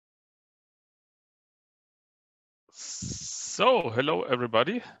So, hello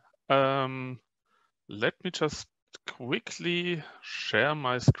everybody. Let me just quickly share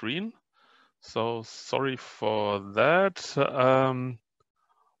my screen. So sorry for that.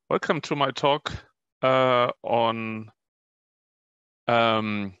 Welcome to my talk on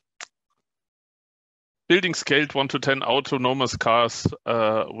building scaled 1 to 10 autonomous cars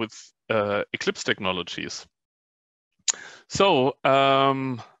with Eclipse technologies. So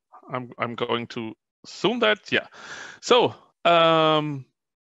I'm going to zoom that. Yeah. So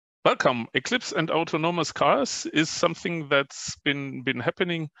welcome. Eclipse and autonomous cars is something that's been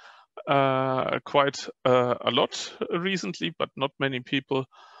happening quite a lot recently, but not many people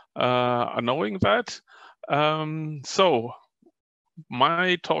are knowing that. So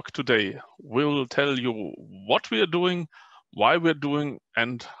my talk today will tell you what we are doing, why we're doing,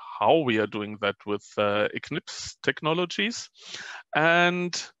 and how we are doing that with Eclipse technologies.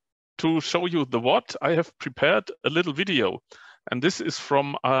 And to show you the what, I have prepared a little video. And this is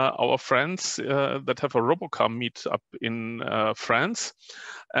from our friends that have a Robocar meetup in France.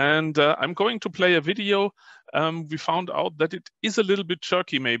 And I'm going to play a video. We found out that it is a little bit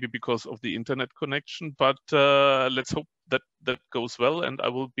jerky, maybe because of the internet connection, but let's hope that that goes well, and I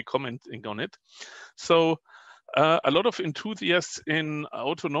will be commenting on it. So a lot of enthusiasts in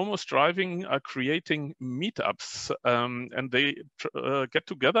autonomous driving are creating meetups, and they get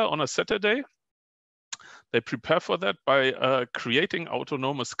together on a Saturday. They prepare for that by creating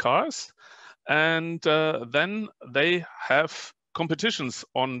autonomous cars, and then they have competitions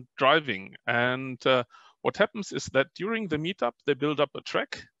on driving. And what happens is that during the meetup, they build up a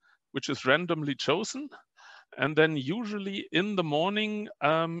track, which is randomly chosen. And then usually in the morning,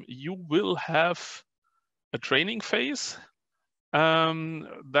 you will have a training phase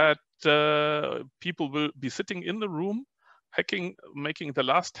that people will be sitting in the room, making the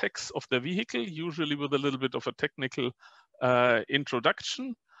last hacks of their vehicle, usually with a little bit of a technical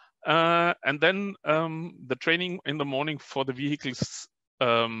introduction. And then the training in the morning for the vehicles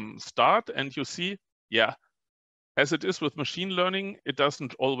start. And you see, yeah, as it is with machine learning, it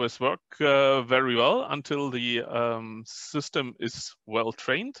doesn't always work very well until the system is well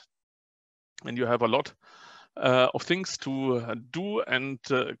trained. And you have a lot of things to do and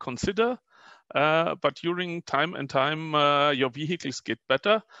consider. But during time and time, your vehicles get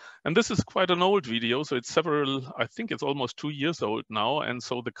better. And this is quite an old video. So it's I think it's almost 2 years old now. And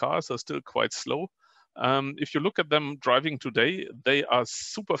so the cars are still quite slow. If you look at them driving today, they are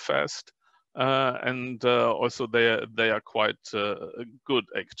super fast. And also they are quite good,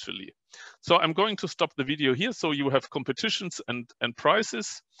 actually. So I'm going to stop the video here. So you have competitions and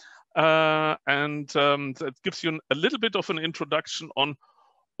prizes. That gives you a little bit of an introduction on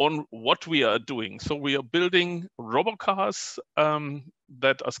what we are doing. So we are building Robocars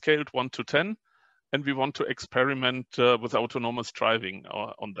that are scaled 1 to 10, and we want to experiment with autonomous driving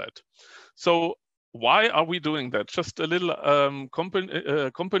on that. So why are we doing that? Just a little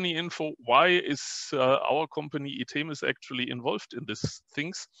company info. Why is our company itemis actually involved in these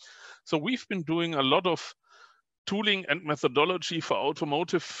things? So we've been doing a lot of tooling and methodology for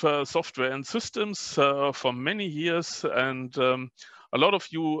automotive software and systems for many years. And a lot of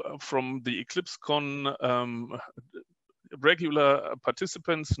you from the EclipseCon regular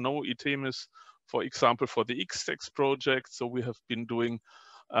participants know itemis, for example, for the XTEX project. So we have been doing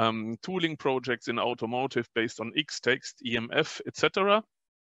tooling projects in automotive based on XTEX, EMF, etc.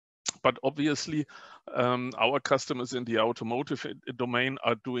 But obviously, our customers in the automotive domain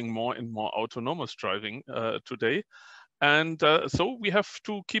are doing more and more autonomous driving today. And so we have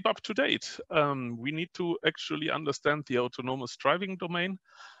to keep up to date. We need to actually understand the autonomous driving domain.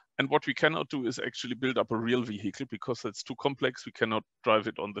 And what we cannot do is actually build up a real vehicle because it's too complex. We cannot drive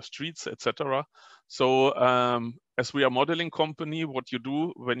it on the streets, etc. So as we are a modeling company, what you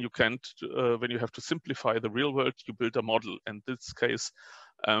do when you have to simplify the real world, you build a model. In this case,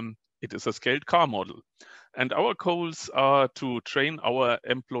 it is a scaled car model. And our goals are to train our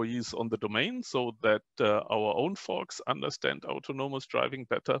employees on the domain so that our own folks understand autonomous driving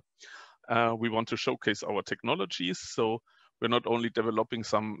better. We want to showcase our technologies. So we're not only developing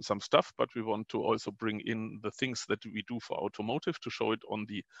some stuff, but we want to also bring in the things that we do for automotive to show it on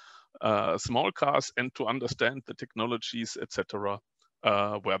the small cars and to understand the technologies, etc.,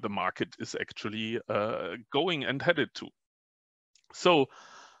 where the market is actually going and headed to. So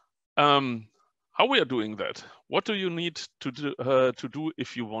how we are doing that? What do you need to do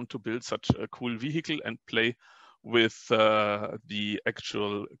if you want to build such a cool vehicle and play with the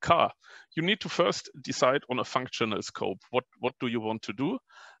actual car? You need to first decide on a functional scope. What do you want to do?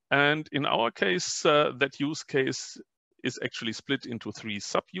 And in our case, that use case is actually split into 3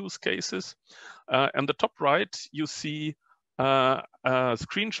 sub-use cases. And the top right, you see a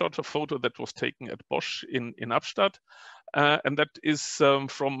screenshot, a photo that was taken at Bosch in Abstadt. And that is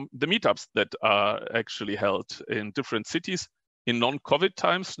from the meetups that are actually held in different cities in non-COVID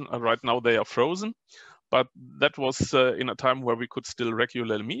times. Right now they are frozen, but that was in a time where we could still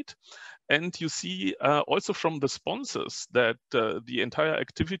regularly meet. And you see also from the sponsors that the entire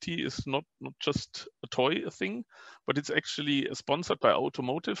activity is not just a toy thing, but it's actually sponsored by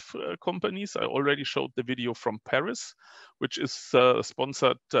automotive companies. I already showed the video from Paris, which is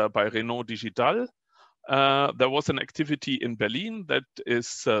sponsored by Renault Digital. There was an activity in Berlin that is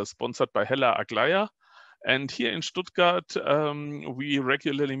sponsored by Hella Aglaya. And here in Stuttgart, we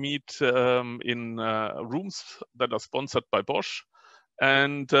regularly meet in rooms that are sponsored by Bosch.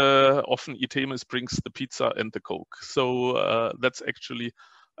 And often itemis brings the pizza and the Coke. So that's actually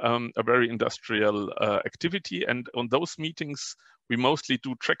a very industrial activity. And on those meetings, we mostly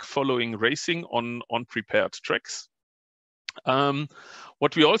do track following racing on prepared tracks.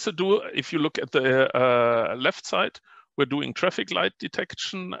 What we also do, if you look at the left side, we're doing traffic light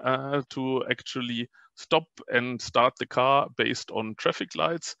detection to actually stop and start the car based on traffic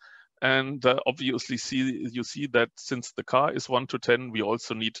lights. And obviously you see that since the car is 1 to 10, we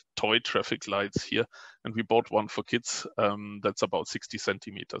also need toy traffic lights here. And we bought one for kids that's about 60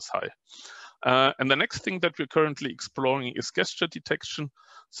 centimeters high. And the next thing that we're currently exploring is gesture detection.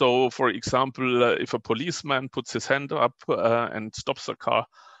 So for example, if a policeman puts his hand up and stops a car,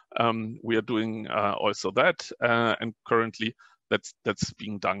 we are doing also that. And currently that's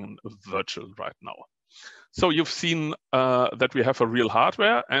being done virtual right now. So you've seen that we have a real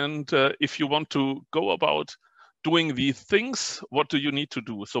hardware, and if you want to go about doing these things, what do you need to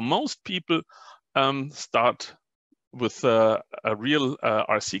do? So most people start with a real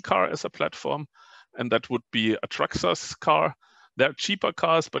RC car as a platform, and that would be a Traxxas car. They're cheaper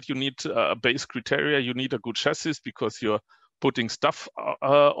cars, but you need a base criteria. You need a good chassis because you're putting stuff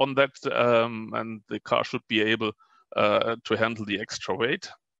on that, and the car should be able to handle the extra weight.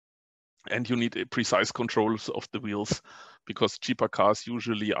 And you need precise controls of the wheels because cheaper cars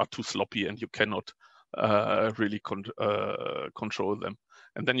usually are too sloppy and you cannot really control them.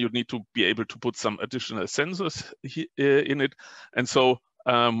 And then you need to be able to put some additional sensors in it. And so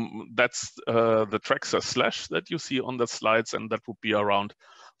that's the Traxxas Slash that you see on the slides, and that would be around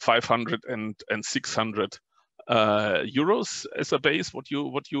 500 and 600 euros as a base, what you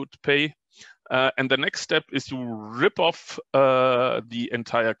would pay. And the next step is you rip off the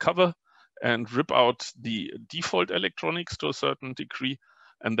entire cover and rip out the default electronics to a certain degree,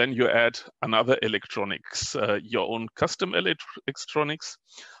 and then you add another electronics, your own custom electronics.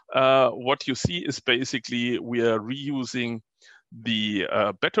 What you see is basically we are reusing the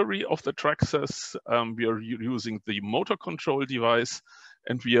battery of the Traxxas, we are using the motor control device,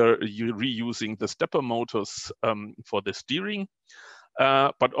 and we are reusing the stepper motors for the steering.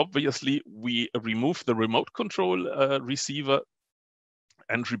 But obviously we remove the remote control receiver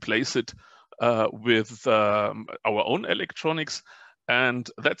and replace it with our own electronics. And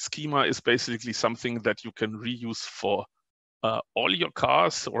that schema is basically something that you can reuse for all your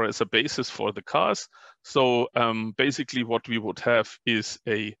cars or as a basis for the cars. So basically what we would have is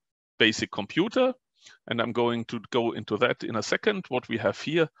a basic computer, and I'm going to go into that in a second, what we have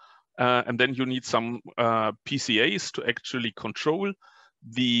here. And then you need some PCAs to actually control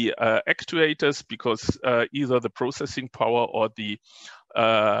the actuators, because either the processing power or the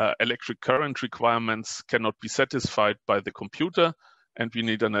electric current requirements cannot be satisfied by the computer, and we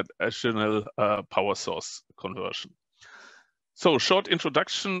need an additional power source conversion. So short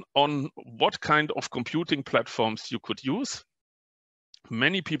introduction on what kind of computing platforms you could use.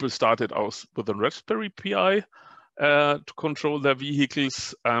 Many people started out with a Raspberry Pi to control their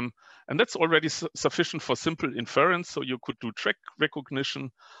vehicles. And that's already sufficient for simple inference. So you could do track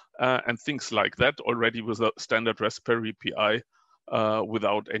recognition and things like that already with a standard Raspberry Pi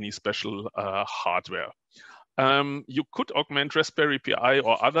without any special hardware. You could augment Raspberry Pi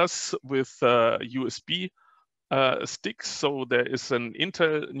or others with USB sticks. So there is an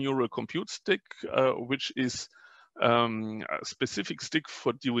Intel neural compute stick, which is a specific stick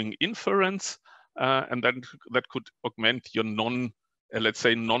for doing inference. And then that could augment your let's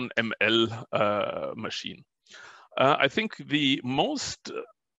say non-ML machine. I think the most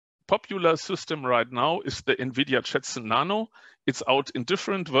popular system right now is the NVIDIA Jetson Nano. It's out in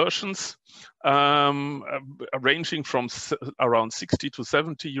different versions, ranging from around 60 to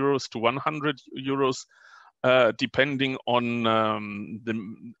 70 euros to 100 euros, depending on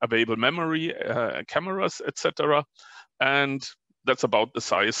the available memory, cameras, etc. And that's about the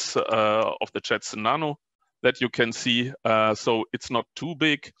size of the Jetson Nano. that you can see. So it's not too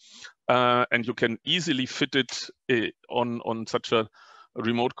big, and you can easily fit it on such a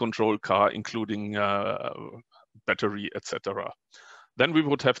remote control car, including battery, etc. Then we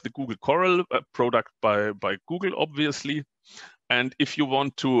would have the Google Coral, a product by Google, obviously. And if you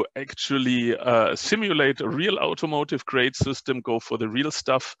want to actually simulate a real automotive grade system, go for the real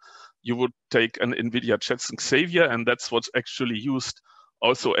stuff, you would take an NVIDIA Jetson Xavier, and that's what's actually used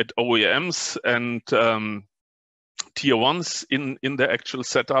also at OEMs and tier ones in the actual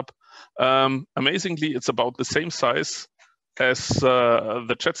setup. Amazingly, it's about the same size as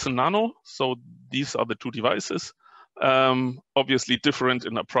the Jetson Nano. So these are the two devices. Obviously different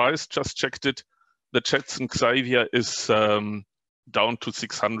in a price, just checked it. The Jetson Xavier is down to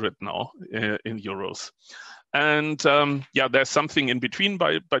 600 now in euros. And yeah, there's something in between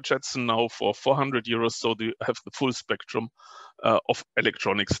by Jetson now for 400 euros. So you have the full spectrum of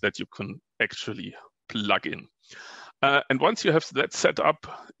electronics that you can actually plug in. And once you have that set up,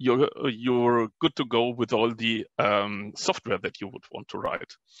 you're good to go with all the software that you would want to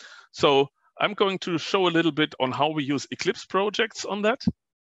write. So I'm going to show a little bit on how we use Eclipse projects on that.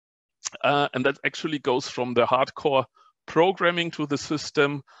 And that actually goes from the hardcore programming to the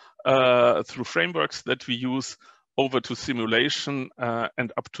system through frameworks that we use over to simulation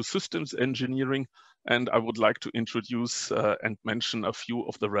and up to systems engineering. And I would like to introduce and mention a few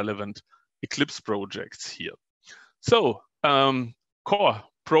of the relevant Eclipse projects here. So core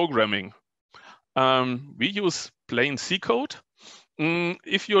programming, we use plain C code.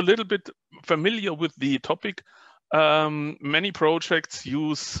 If you're a little bit familiar with the topic, many projects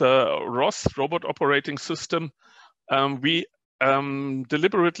use ROS, Robot Operating System. We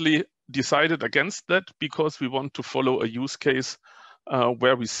deliberately decided against that because we want to follow a use case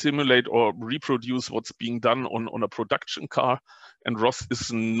where we simulate or reproduce what's being done on a production car. And ROS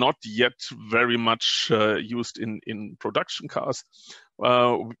is not yet very much used in production cars.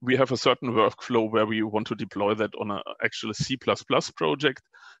 We have a certain workflow where we want to deploy that on an actual C++ project.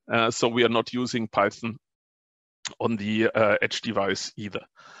 So we are not using Python on the edge device either.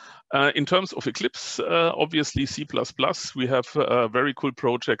 In terms of Eclipse, obviously C++, we have a very cool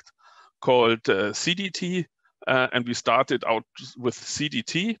project called CDT. And we started out with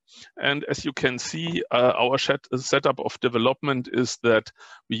CDT. And as you can see, our setup of development is that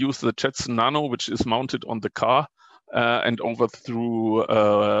we use the Jetson Nano, which is mounted on the car. And over through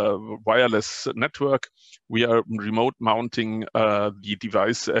wireless network, we are remote mounting the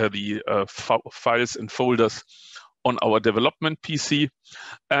device, files and folders on our development PC.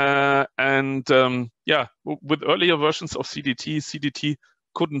 Yeah, with earlier versions of CDT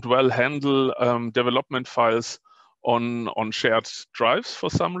couldn't well handle development files on shared drives for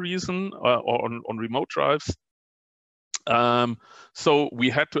some reason, or on remote drives. So we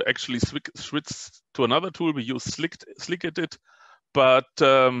had to actually switch to another tool. We use Slickedit, but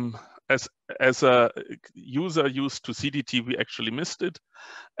as a user used to CDT, we actually missed it.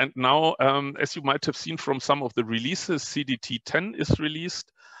 And now, as you might have seen from some of the releases, CDT 10 is released,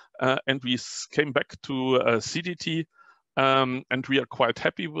 and we came back to CDT. And we are quite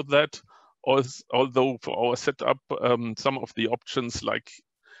happy with that. Although for our setup, some of the options like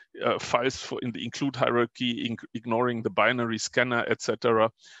files in the include hierarchy, ignoring the binary scanner, etc.,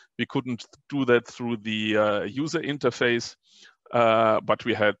 we couldn't do that through the user interface, but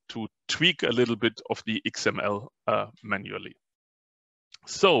we had to tweak a little bit of the XML manually.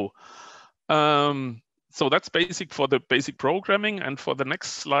 So that's basic for the basic programming. And for the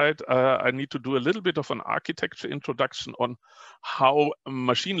next slide, I need to do a little bit of an architecture introduction on how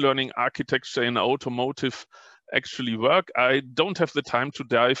machine learning architecture in automotive actually work. I don't have the time to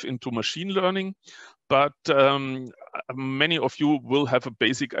dive into machine learning, but many of you will have a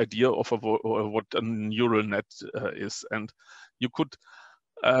basic idea of what a neural net is. And you could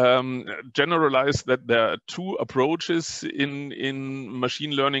generalize that there are two approaches in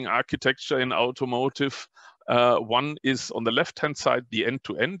machine learning architecture in automotive. One is on the left-hand side, the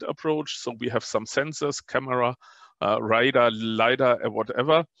end-to-end approach. So we have some sensors, camera, radar, LiDAR,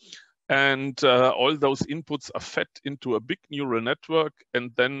 whatever. And all those inputs are fed into a big neural network.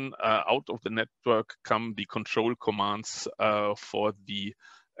 And then out of the network come the control commands for the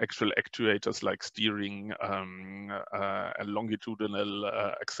actual actuators like steering, longitudinal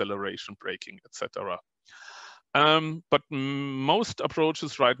acceleration, braking, etc. But most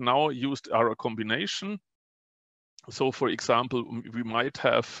approaches right now used are a combination. So for example, we might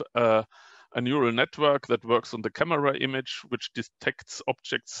have a neural network that works on the camera image, which detects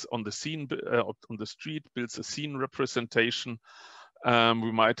objects on the scene, on the street, builds a scene representation.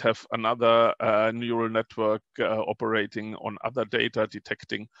 We might have another neural network operating on other data,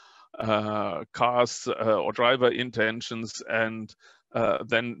 detecting cars or driver intentions, and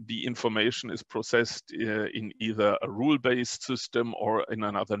then the information is processed in either a rule-based system or in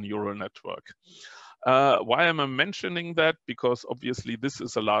another neural network. Why am I mentioning that? Because obviously this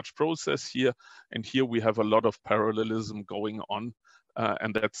is a large process here, and here we have a lot of parallelism going on,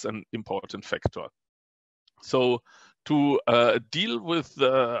 and that's an important factor. So to deal with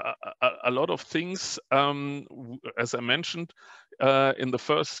a lot of things, as I mentioned in the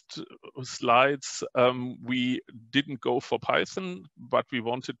first slides, we didn't go for Python, but we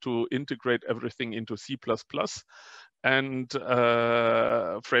wanted to integrate everything into C++ and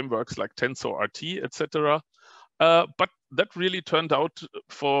frameworks like TensorRT, etc. But that really turned out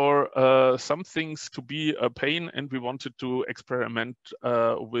for some things to be a pain, and we wanted to experiment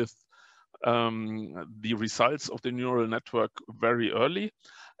with the results of the neural network very early.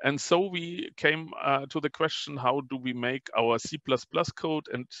 And so we came to the question, how do we make our C++ code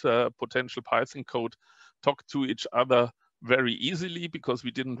and potential Python code talk to each other very easily, because we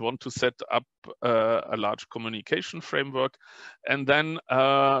didn't want to set up a large communication framework. And then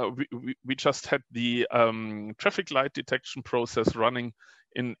we just had the traffic light detection process running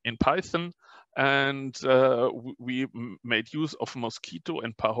in Python. And we made use of Mosquitto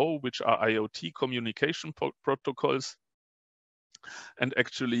and Paho, which are IoT communication protocols, and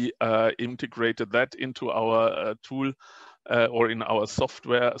actually integrated that into our tool or in our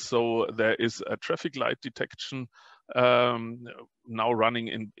software. So there is a traffic light detection now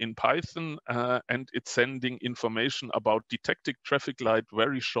running in Python, and it's sending information about detected traffic light,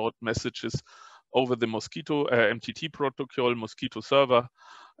 very short messages over the Mosquitto MTT protocol, Mosquitto server.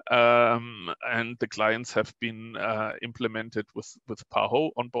 And the clients have been implemented with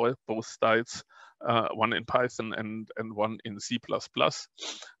Paho on both sides, one in Python and one in C++.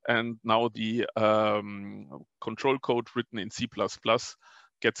 And now the control code written in C++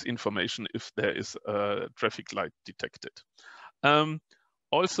 gets information if there is a traffic light detected.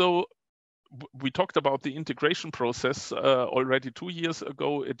 Also, we talked about the integration process already 2 years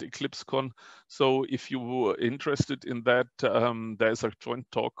ago at EclipseCon. So if you were interested in that, there's a joint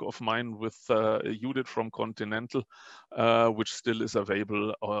talk of mine with Judith from Continental, which still is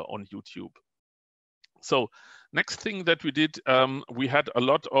available on YouTube. So next thing that we did, we had a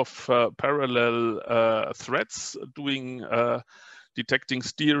lot of parallel threads doing detecting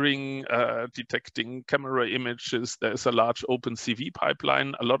steering, detecting camera images. There's a large OpenCV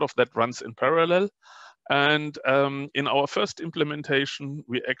pipeline. A lot of that runs in parallel. And in our first implementation,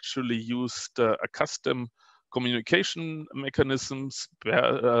 we actually used a custom communication mechanisms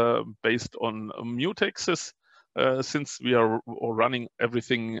based on mutexes. Since we are running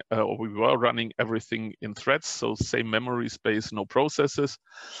everything, or we were running everything in threads, so same memory space, no processes.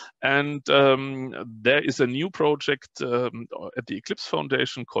 And there is a new project at the Eclipse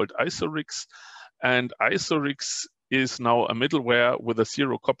Foundation called Iceoryx. And Iceoryx is now a middleware with a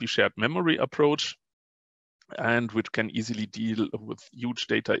zero copy shared memory approach, and which can easily deal with huge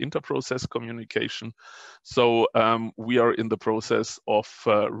data interprocess communication. So we are in the process of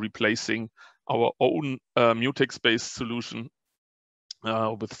replacing our own mutex-based solution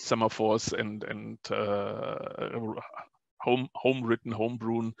with semaphores and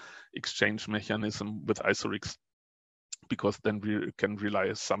home-brewn exchange mechanism with Iceoryx, because then we can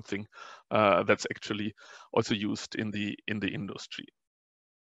realize something that's actually also used in the industry.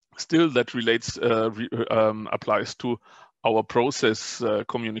 Still, that relates applies to our process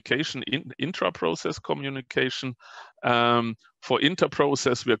communication, intra-process communication. For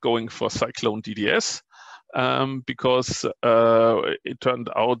inter-process, we're going for Cyclonedds, because it turned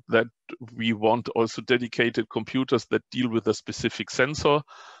out that we want also dedicated computers that deal with a specific sensor.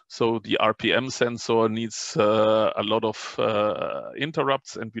 So the RPM sensor needs a lot of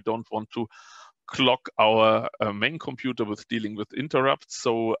interrupts, and we don't want to clock our main computer with dealing with interrupts.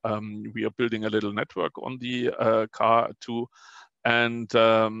 So we are building a little network on the car too. And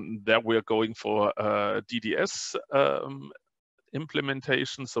there we're going for DDS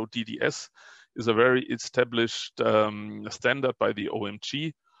implementation. So DDS is a very established standard by the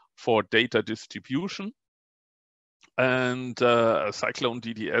OMG for data distribution. And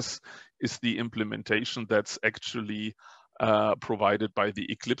Cyclonedds is the implementation that's actually provided by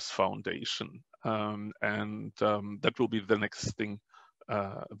the Eclipse Foundation. And that will be the next thing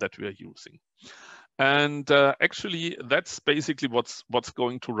that we are using. And actually, that's basically what's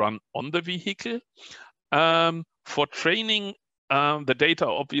going to run on the vehicle. For training the data,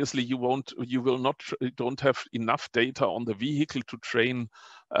 obviously don't have enough data on the vehicle to train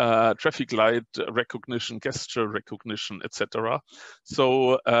traffic light recognition, gesture recognition, etc.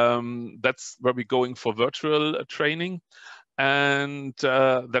 So that's where we're going for virtual training. and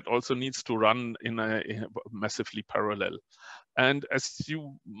that also needs to run in a massively parallel. And as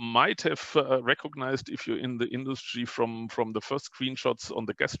you might have recognized if you're in the industry from the first screenshots on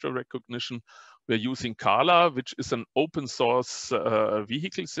the gesture recognition, we're using Carla, which is an open source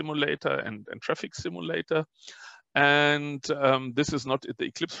vehicle simulator and traffic simulator. And this is not the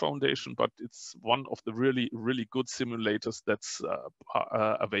Eclipse Foundation, but it's one of the really, really good simulators that's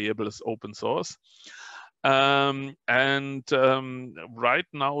available as open source. Right now,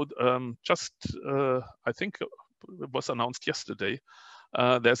 I think it was announced yesterday,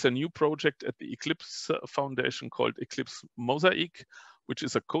 there's a new project at the Eclipse Foundation called Eclipse Mosaic, which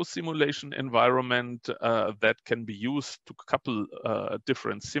is a co-simulation environment that can be used to couple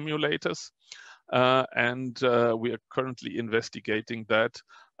different simulators. We are currently investigating that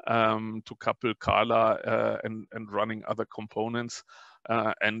to couple Carla and running other components.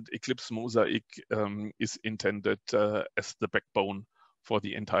 And Eclipse Mosaic is intended as the backbone for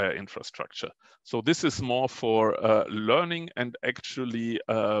the entire infrastructure. So this is more for learning and actually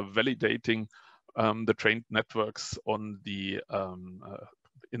validating the trained networks on the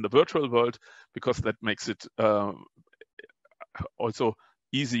in the virtual world, because that makes it also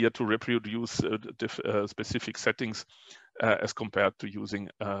easier to reproduce specific settings as compared to using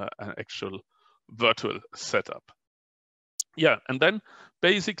an actual virtual setup. Yeah, and then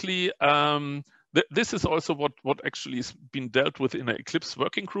basically this is also what actually has been dealt with in an Eclipse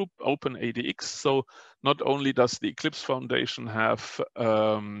working group, OpenADX. So not only does the Eclipse Foundation have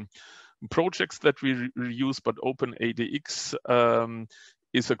projects that we reuse, but OpenADX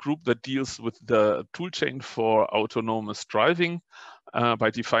is a group that deals with the toolchain for autonomous driving by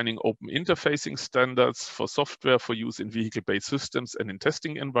defining open interfacing standards for software for use in vehicle-based systems and in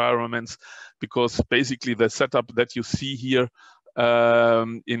testing environments, because basically the setup that you see here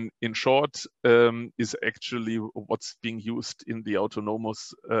in short is actually what's being used in the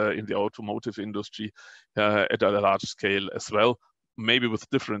automotive industry at a large scale as well, maybe with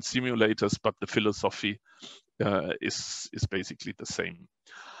different simulators, but the philosophy is basically the same.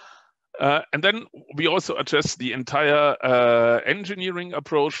 And then we also address the entire engineering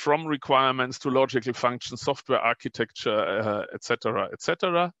approach, from requirements to logical functions, software architecture, etc.,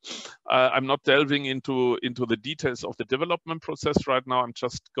 etc. I'm not delving into the details of the development process right now. I'm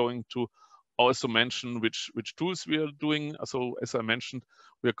just going to also mention which tools we are doing. So as I mentioned,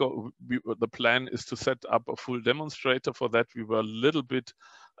 the plan is to set up a full demonstrator. For that, we were a little bit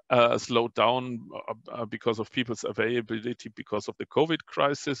slowed down because of people's availability because of the COVID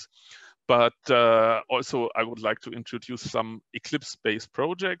crisis. But also I would like to introduce some Eclipse-based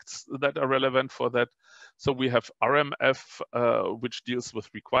projects that are relevant for that. So we have RMF, which deals with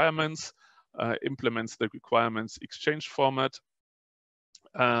requirements, implements the requirements exchange format,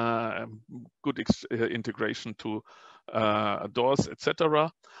 good integration to doors, etc.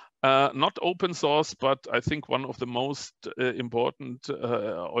 Not open source, but I think one of the most important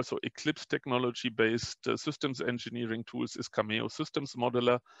also Eclipse technology-based systems engineering tools is Cameo Systems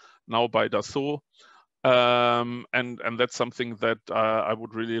Modeler, now by Dassault. And that's something that I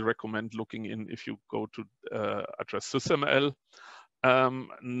would really recommend looking in if you go to address SysML.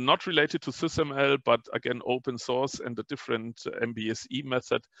 Not related to SysML, but again, open source, and a different MBSE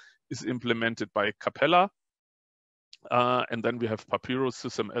method is implemented by Capella. And then we have Papyrus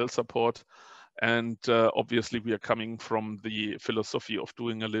SysML support. And obviously we are coming from the philosophy of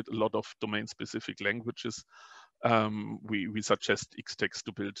doing a lot of domain-specific languages. We suggest Xtext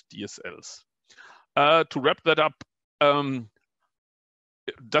to build DSLs. To wrap that up,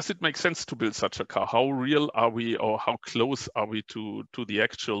 does it make sense to build such a car? How real are we, or how close are we to the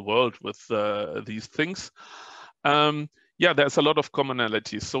actual world with these things? Yeah, there's a lot of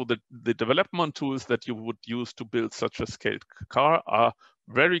commonalities. So the development tools that you would use to build such a scaled car are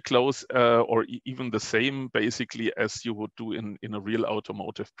very close or even the same basically as you would do in a real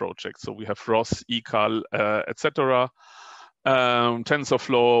automotive project. So we have ROS, eCal, etc.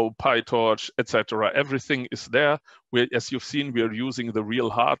 TensorFlow, PyTorch, etc. Everything is there. As you've seen, we are using the real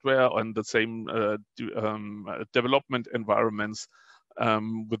hardware and the same development environments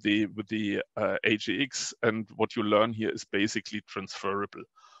with the AGX, and what you learn here is basically transferable.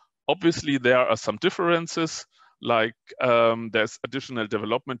 Obviously, there are some differences, like there's additional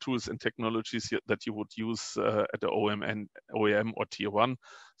development tools and technologies that you would use at the OEM or Tier 1,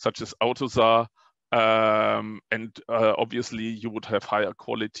 such as AUTOSAR, and obviously you would have higher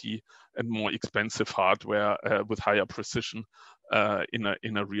quality and more expensive hardware with higher precision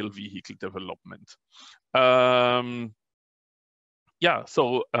in a real vehicle development. Yeah,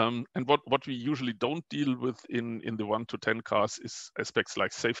 so and what we usually don't deal with in the 1 to 10 cars is aspects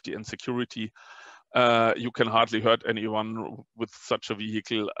like safety and security. you can hardly hurt anyone with such a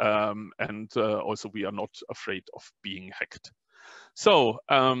vehicle, and also we are not afraid of being hacked. So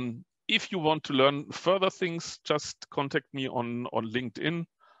if you want to learn further things, just contact me on LinkedIn.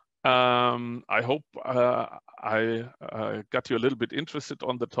 I hope I got you a little bit interested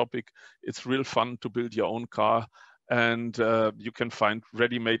on the topic. It's real fun to build your own car, and you can find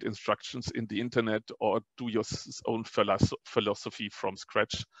ready-made instructions in the internet or do your own philosophy from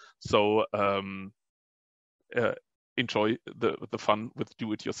scratch. So enjoy the fun with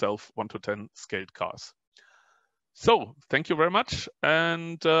do-it-yourself 1 to 10 scaled cars. So thank you very much.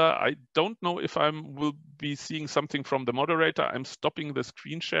 And I don't know if I will be seeing something from the moderator. I'm stopping the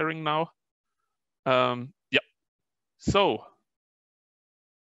screen sharing now. Yeah, so.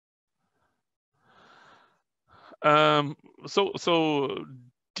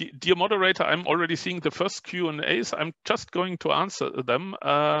 Dear moderator, I'm already seeing the first Q&As. I'm just going to answer them.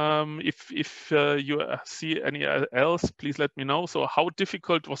 If you see any else, please let me know. So how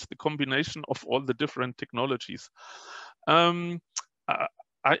difficult was the combination of all the different technologies? I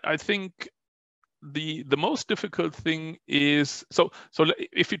think the most difficult thing is, so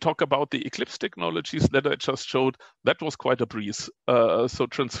if you talk about the Eclipse technologies that I just showed, that was quite a breeze. So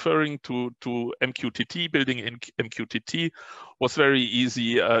transferring to MQTT, building in MQTT was very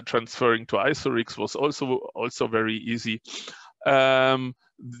easy. Transferring to Iceoryx was also very easy.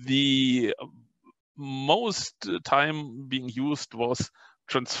 The most time being used was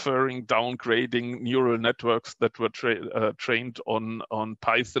transferring, downgrading neural networks that were trained on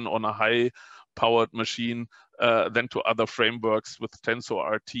Python on a high-powered machine, then to other frameworks with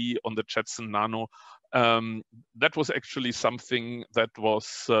TensorRT on the Jetson Nano. That was actually something that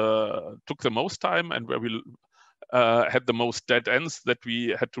was took the most time and where we had the most dead ends that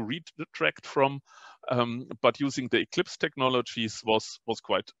we had to retract from. But using the Eclipse technologies was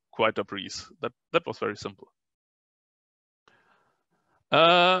quite a breeze. That was very simple.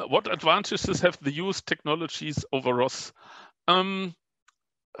 What advantages have the used technologies over ROS? I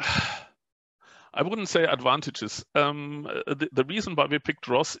wouldn't say advantages. The reason why we picked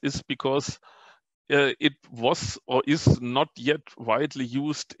ROS is because it was or is not yet widely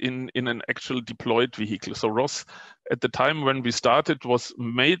used in an actual deployed vehicle. So ROS, at the time when we started, was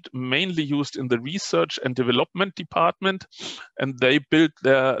mainly used in the research and development department, and they built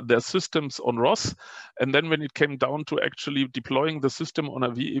their systems on ROS. And then when it came down to actually deploying the system on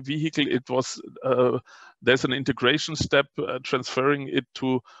a vehicle, it was there's an integration step transferring it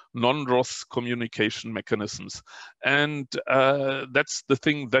to non-ROS communication mechanisms. And that's the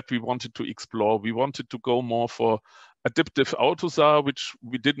thing that we wanted to explore. We wanted to go more for adaptive AUTOSAR, which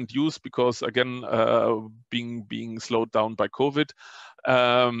we didn't use because, again, being slowed down by COVID.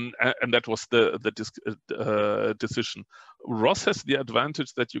 And that was the decision. ROS has the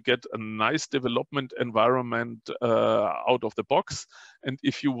advantage that you get a nice development environment out of the box. And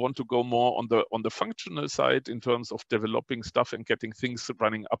if you want to go more on the functional side in terms of developing stuff and getting things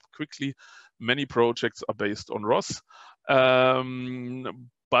running up quickly, many projects are based on ROS.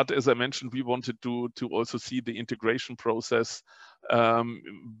 But as I mentioned, we wanted to also see the integration process,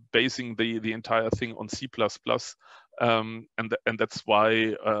 basing the entire thing on C++, and that's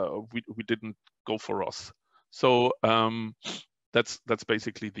why we didn't go for ROS. So that's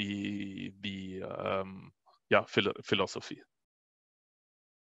basically the philosophy.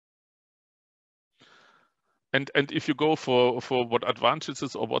 And if you go for what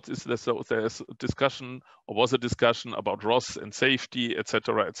advantages or what is there, so there's a discussion or was a discussion about ROS and safety,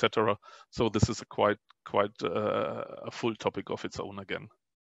 etc., etc. So this is a quite a full topic of its own again.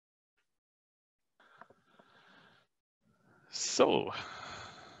 So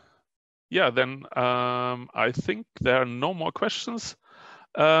yeah, then I think there are no more questions.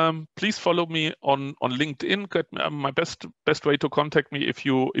 Please follow me on LinkedIn. My best way to contact me if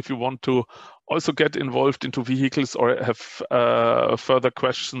you want to also get involved into vehicles or have further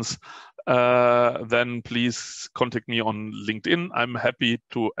questions, then please contact me on LinkedIn. I'm happy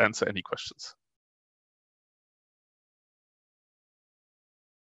to answer any questions.